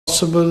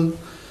possible,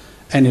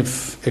 and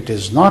if it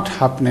is not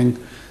happening,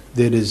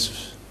 there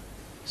is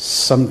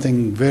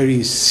something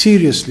very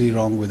seriously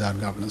wrong with our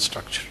governance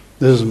structure.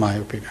 This is my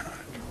opinion on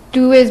it.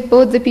 Two is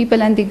both the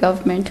people and the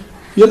government.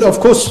 Yeah, of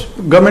course,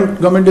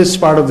 government is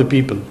part of the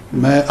people.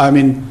 I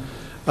mean,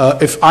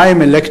 if I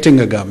am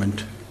electing a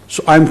government,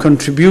 so I am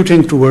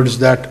contributing towards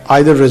that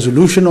either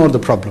resolution or the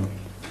problem.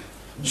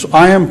 So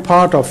I am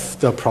part of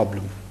the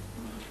problem.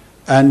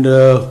 And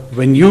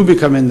when you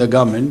become in the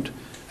government,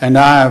 and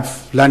I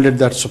have lended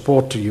that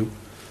support to you,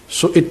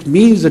 so it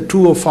means the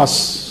two of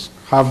us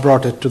have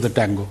brought it to the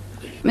tango.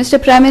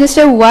 Mr. Prime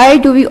Minister, why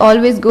do we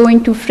always go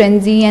into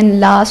frenzy and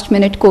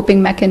last-minute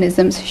coping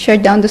mechanisms,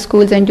 shut down the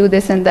schools and do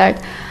this and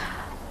that?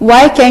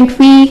 Why can't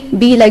we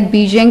be like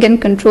Beijing and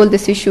control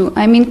this issue?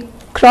 I mean,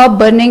 crop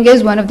burning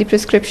is one of the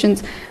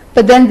prescriptions,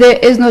 but then there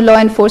is no law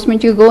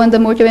enforcement. You go on the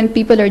motorway and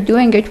people are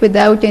doing it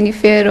without any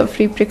fear of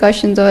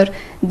repercussions or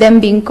them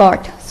being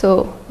caught.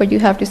 So what do you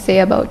have to say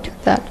about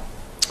that?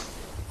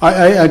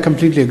 I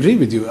completely agree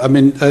with you. I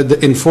mean, the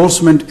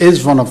enforcement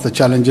is one of the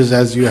challenges,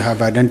 as you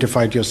have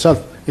identified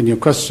yourself in your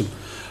question.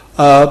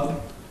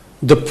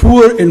 The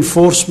poor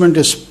enforcement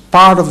is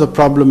part of the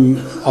problem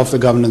of the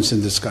governance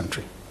in this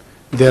country.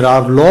 There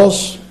are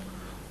laws,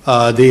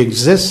 they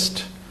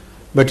exist,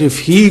 but if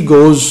he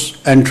goes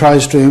and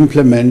tries to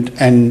implement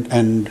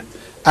and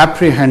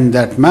apprehend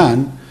that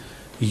man,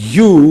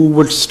 you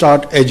would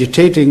start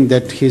agitating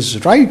that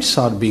his rights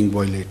are being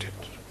violated.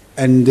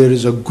 And there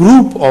is a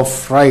group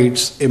of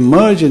rights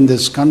emerge in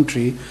this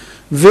country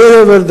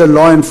wherever the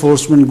law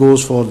enforcement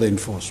goes for the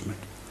enforcement.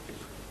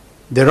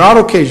 There are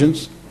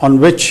occasions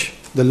on which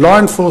the law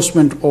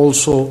enforcement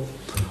also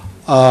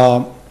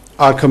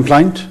are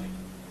compliant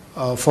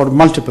for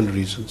multiple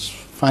reasons.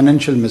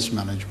 Financial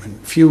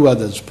mismanagement, few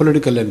others,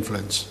 political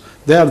influence,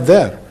 they are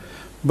there.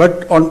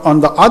 But on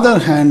the other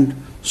hand,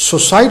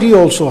 society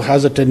also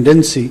has a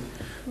tendency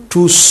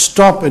to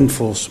stop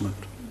enforcement.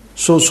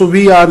 So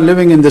we are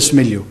living in this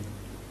milieu.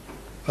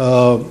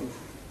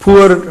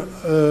 Poor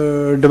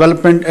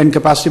development and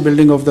capacity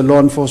building of the law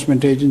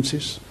enforcement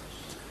agencies,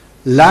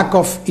 lack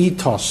of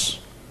ethos.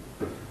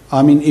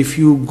 I mean, if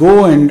you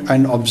go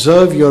and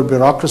observe your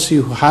bureaucracy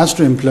who has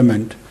to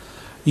implement,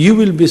 you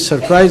will be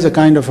surprised the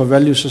kind of a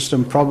value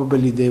system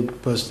probably they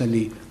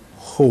personally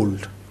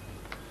hold.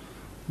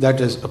 That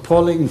is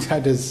appalling,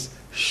 that is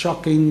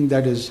shocking,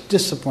 that is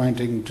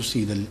disappointing to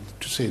say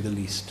the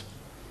least.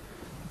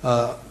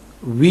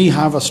 We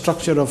have a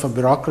structure of a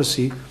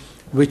bureaucracy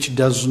which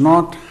does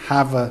not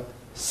have a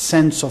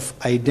sense of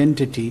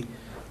identity.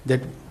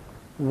 That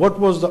what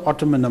was the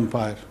Ottoman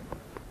Empire?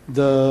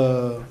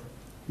 The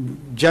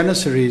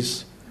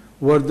Janissaries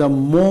were the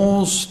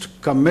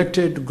most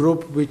committed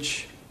group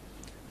which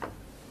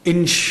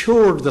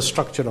ensured the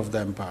structure of the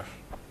empire.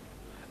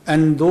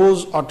 And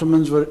those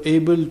Ottomans were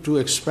able to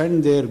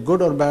expand their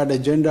good or bad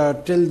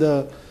agenda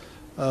till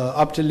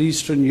up till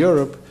Eastern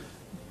Europe,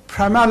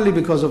 primarily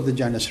because of the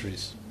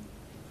Janissaries.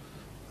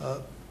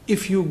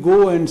 If you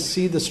go and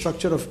see the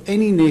structure of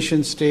any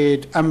nation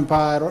state,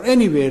 empire, or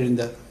anywhere in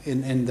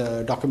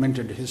the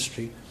documented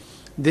history,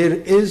 there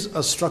is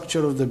a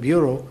structure of the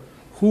bureau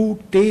who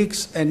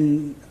takes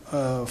and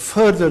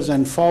furthers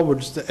and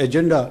forwards the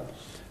agenda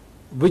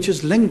which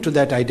is linked to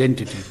that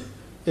identity.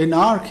 In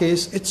our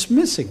case, it's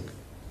missing.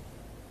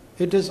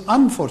 It is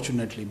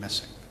unfortunately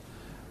missing.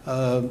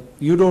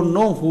 You don't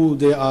know who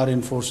they are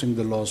enforcing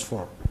the laws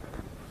for,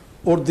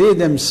 or they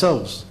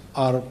themselves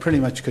are pretty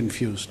much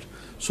confused.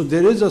 So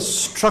there is a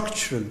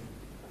structural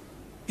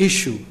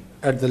issue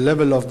at the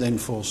level of the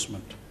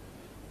enforcement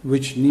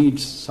which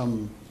needs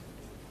some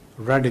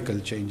radical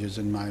changes,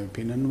 in my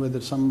opinion. Whether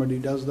somebody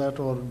does that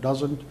or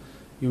doesn't,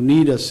 you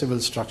need a civil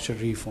structure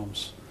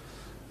reforms.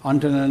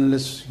 Until and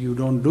unless you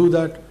don't do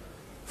that,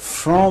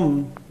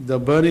 from the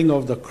burning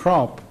of the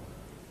crop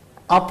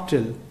up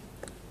till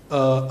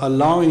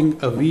allowing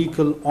a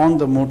vehicle on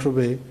the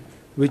motorway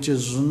which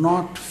is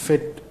not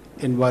fit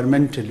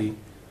environmentally,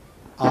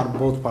 are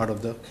both part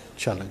of the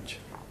challenge.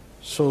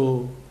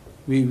 So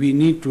we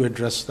need to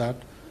address that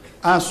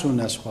as soon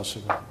as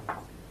possible.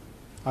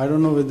 I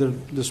don't know whether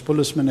this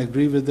policemen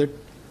agree with it,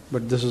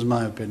 but this is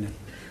my opinion.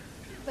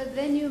 But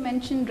then you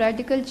mentioned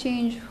radical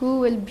change.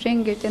 Who will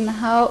bring it and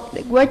how?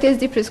 Like, what is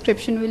the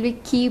prescription? Will we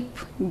keep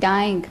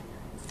dying?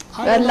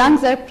 Our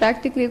lungs are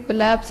practically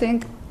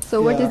collapsing. So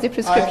what is the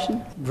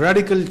prescription?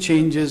 Radical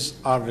changes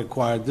are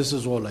required. This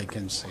is all I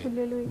can say.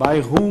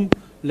 By whom?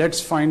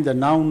 Let's find the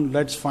noun.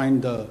 Let's find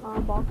the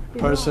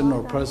person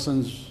or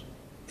persons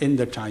in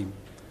the time.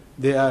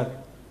 They are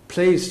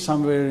placed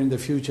somewhere in the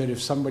future.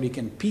 If somebody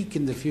can peek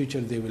in the future,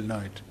 they will know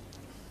it.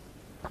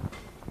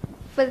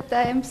 But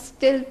I am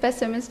still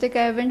pessimistic.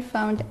 I haven't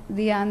found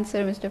the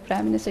answer, Mr.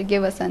 Prime Minister.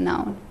 Give us a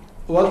noun.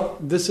 Well,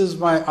 this is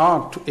my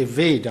art to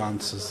evade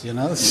answers, you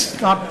know. It's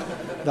not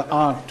the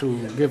art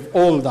to give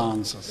all the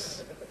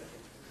answers.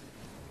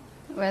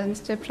 Well,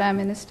 Mr. Prime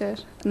Minister,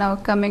 now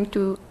coming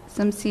to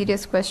some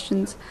serious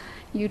questions.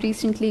 You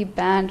recently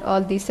banned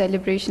all these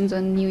celebrations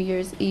on New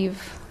Year's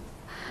Eve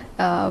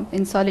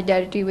in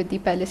solidarity with the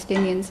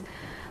Palestinians.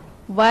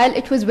 While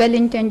it was well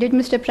intended,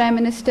 Mr. Prime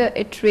Minister,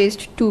 it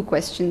raised two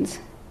questions.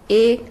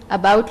 A,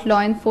 about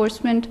law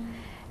enforcement,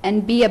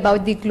 and B,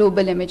 about the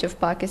global image of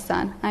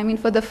Pakistan. I mean,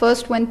 for the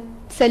first one,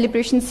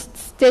 celebrations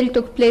still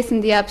took place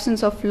in the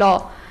absence of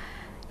law.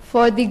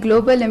 For the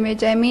global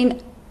image, I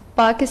mean,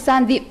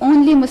 Pakistan, the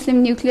only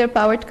Muslim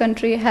nuclear-powered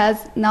country,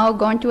 has now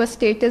gone to a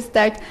status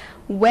that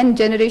when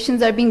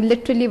generations are being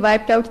literally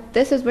wiped out,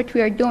 this is what we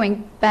are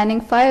doing,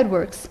 banning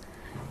fireworks.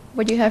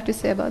 What do you have to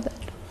say about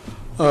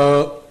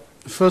that?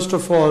 First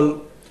of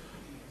all,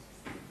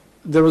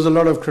 there was a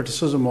lot of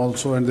criticism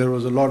also, and there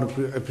was a lot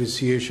of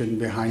appreciation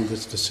behind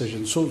this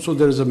decision. So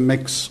there is a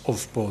mix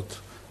of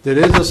both. There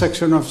is a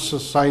section of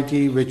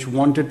society which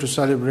wanted to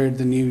celebrate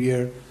the New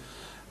Year,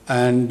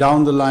 and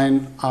down the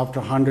line, after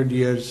 100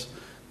 years,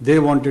 they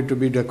wanted to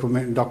be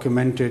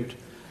documented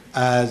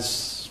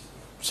as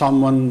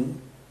someone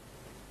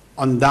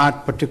on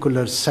that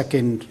particular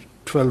second,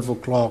 12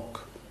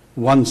 o'clock,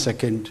 1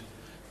 second,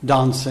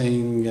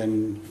 dancing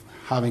and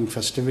having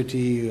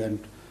festivity and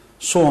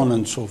so on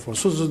and so forth.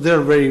 So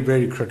they're very,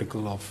 very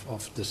critical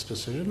of this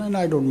decision, and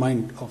I don't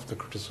mind of the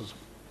criticism.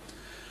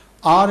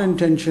 Our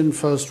intention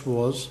first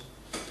was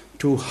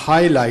to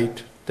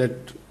highlight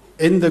that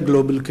in the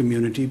global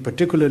community,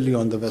 particularly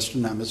on the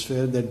Western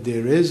Hemisphere, that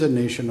there is a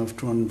nation of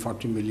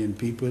 240 million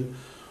people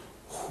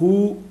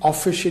who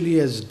officially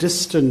has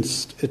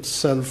distanced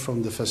itself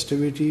from the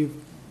festivity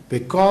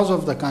because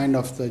of the kind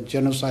of the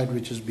genocide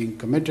which is being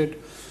committed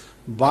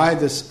by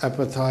this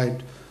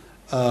apartheid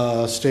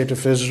state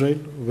of Israel,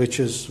 which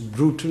is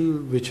brutal,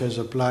 which has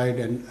applied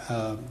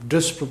a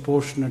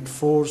disproportionate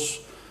force,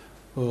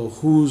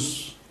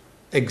 whose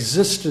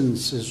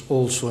existence is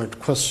also at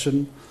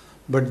question,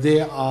 but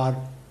they are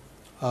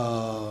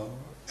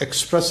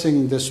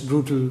expressing this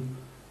brutal,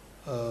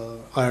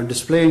 are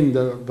displaying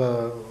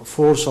the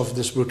force of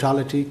this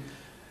brutality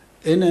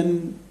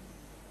in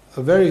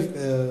a very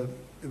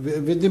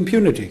with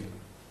impunity.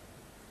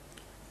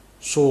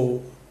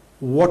 So,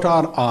 what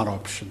are our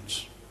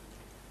options?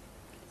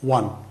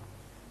 One,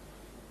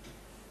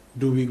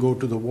 do we go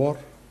to the war?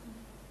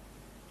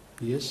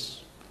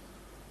 Yes.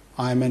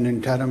 I am an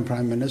interim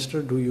Prime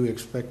Minister. Do you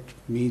expect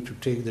me to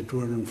take the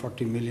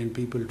 240 million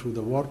people to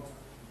the war?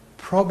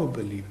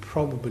 Probably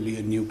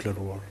a nuclear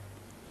war.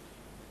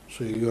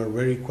 So you are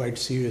very quite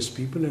serious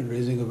people and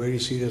raising a very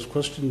serious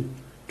question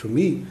to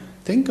me.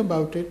 Think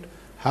about it.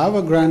 Have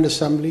a grand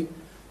assembly.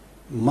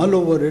 Mull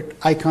over it.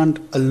 I can't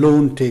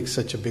alone take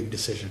such a big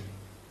decision.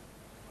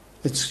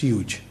 It's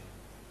huge.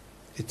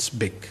 It's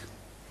big.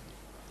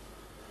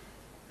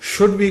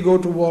 Should we go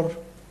to war?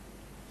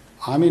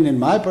 I mean, in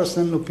my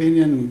personal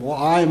opinion,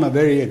 I am a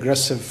very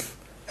aggressive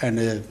and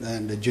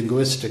a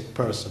jingoistic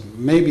person.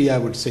 Maybe I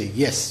would say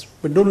yes,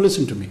 but don't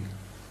listen to me.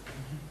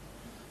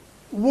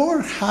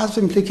 War has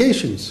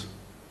implications.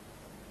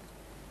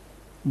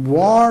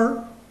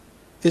 War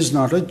is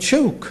not a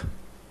joke.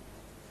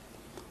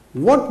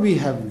 What we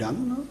have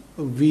done,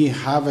 we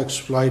have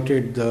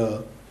exploited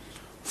the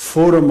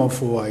forum of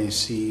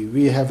OIC,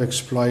 we have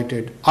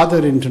exploited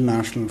other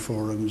international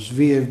forums,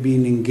 we have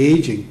been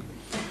engaging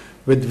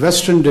with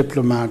Western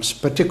diplomats,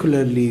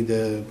 particularly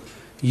the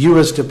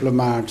US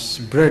diplomats,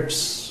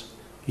 Brits,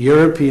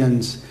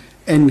 Europeans,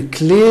 and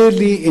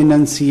clearly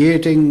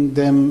enunciating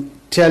them,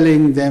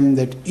 telling them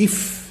that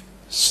if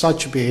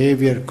such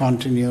behavior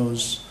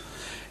continues,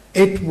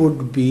 it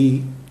would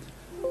be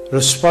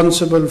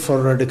responsible for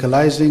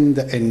radicalizing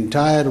the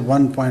entire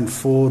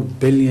 1.4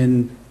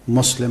 billion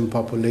Muslim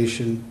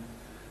population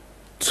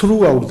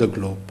throughout the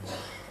globe,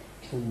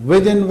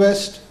 within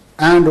West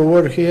and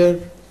over here,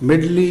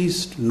 Middle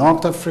East,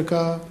 North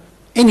Africa,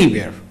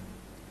 anywhere.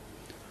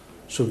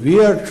 So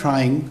we are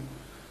trying,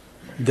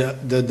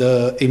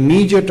 the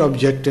immediate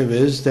objective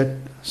is that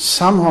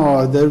somehow or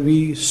other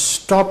we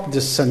stop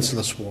this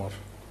senseless war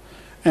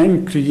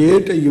and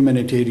create a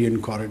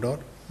humanitarian corridor.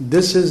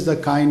 This is the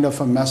kind of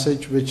a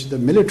message which the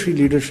military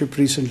leadership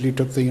recently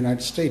took the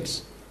United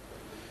States.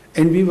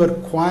 And we were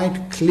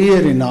quite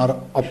clear in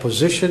our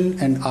opposition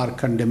and our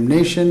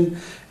condemnation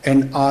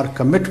and our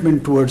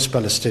commitment towards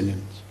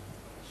Palestinians.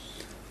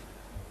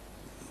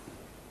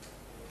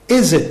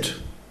 Is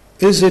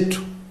it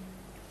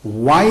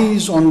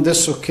wise on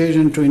this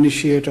occasion to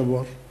initiate a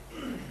war?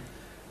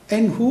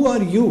 And who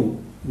are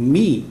you,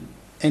 me,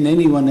 and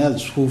anyone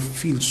else who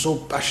feels so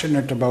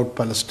passionate about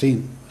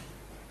Palestine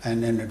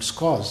and its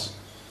cause?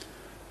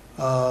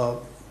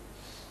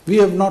 We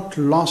have not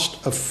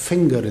lost a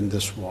finger in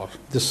this war,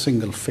 this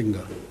single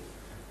finger.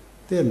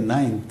 There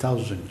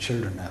 9,000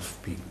 children have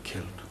been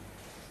killed.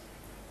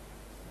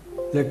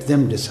 Let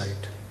them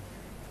decide.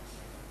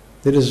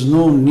 There is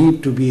no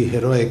need to be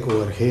heroic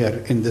over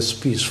here in this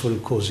peaceful,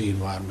 cozy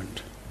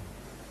environment.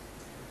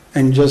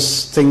 And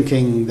just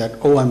thinking that,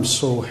 oh, I'm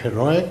so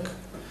heroic,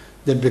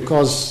 that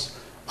because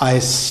I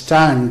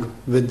stand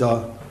with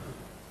the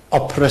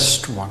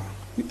oppressed one.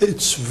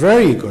 It's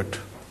very good.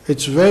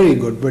 It's very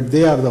good, but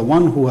they are the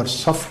one who are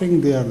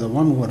suffering, they are the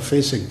one who are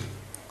facing.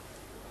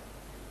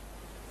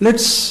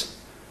 Let's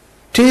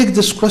take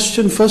this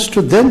question first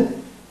to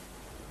them.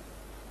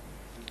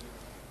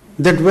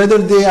 that whether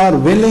they are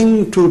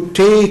willing to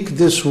take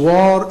this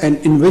war and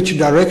in which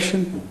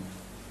direction.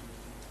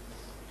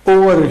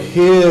 Over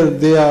here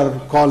they are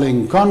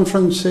calling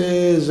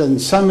conferences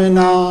and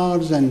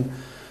seminars and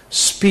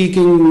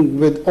speaking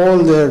with all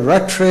their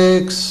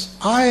rhetorics.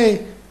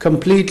 I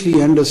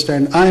completely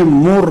understand. I am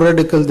more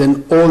radical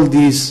than all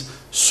these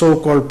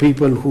so-called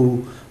people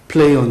who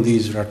play on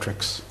these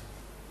rhetorics.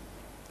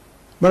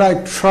 But I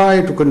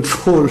try to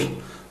control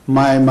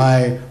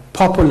my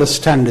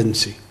populist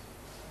tendency.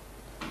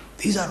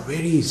 These are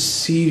very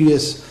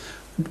serious.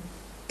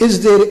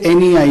 Is there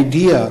any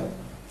idea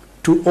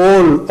to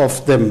all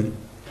of them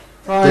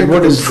that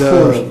what is the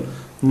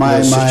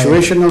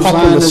situation of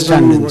populist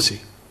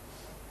tendency?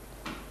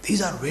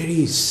 These are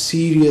very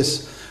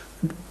serious.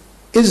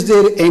 Is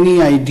there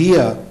any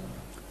idea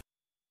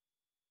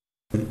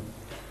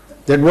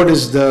that what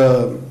is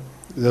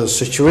the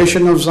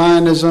situation of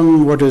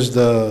Zionism, what is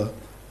the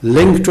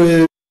link to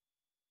it?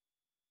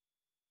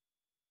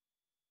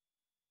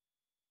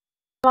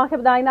 मूंखे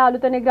ॿुधाईंदा आलू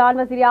त निगरान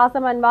वज़ीर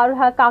आज़म अनवार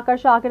हक़ काकर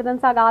शागिर्दनि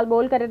सां ॻाल्हि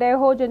ॿोल करे रहियो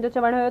हो, जिन जो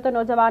चवणु हुयो त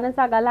नौजवाननि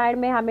सां ॻाल्हाइण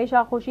में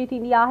हमेशह ख़ुशी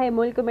थींदी आहे।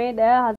 मुल्क में 10,000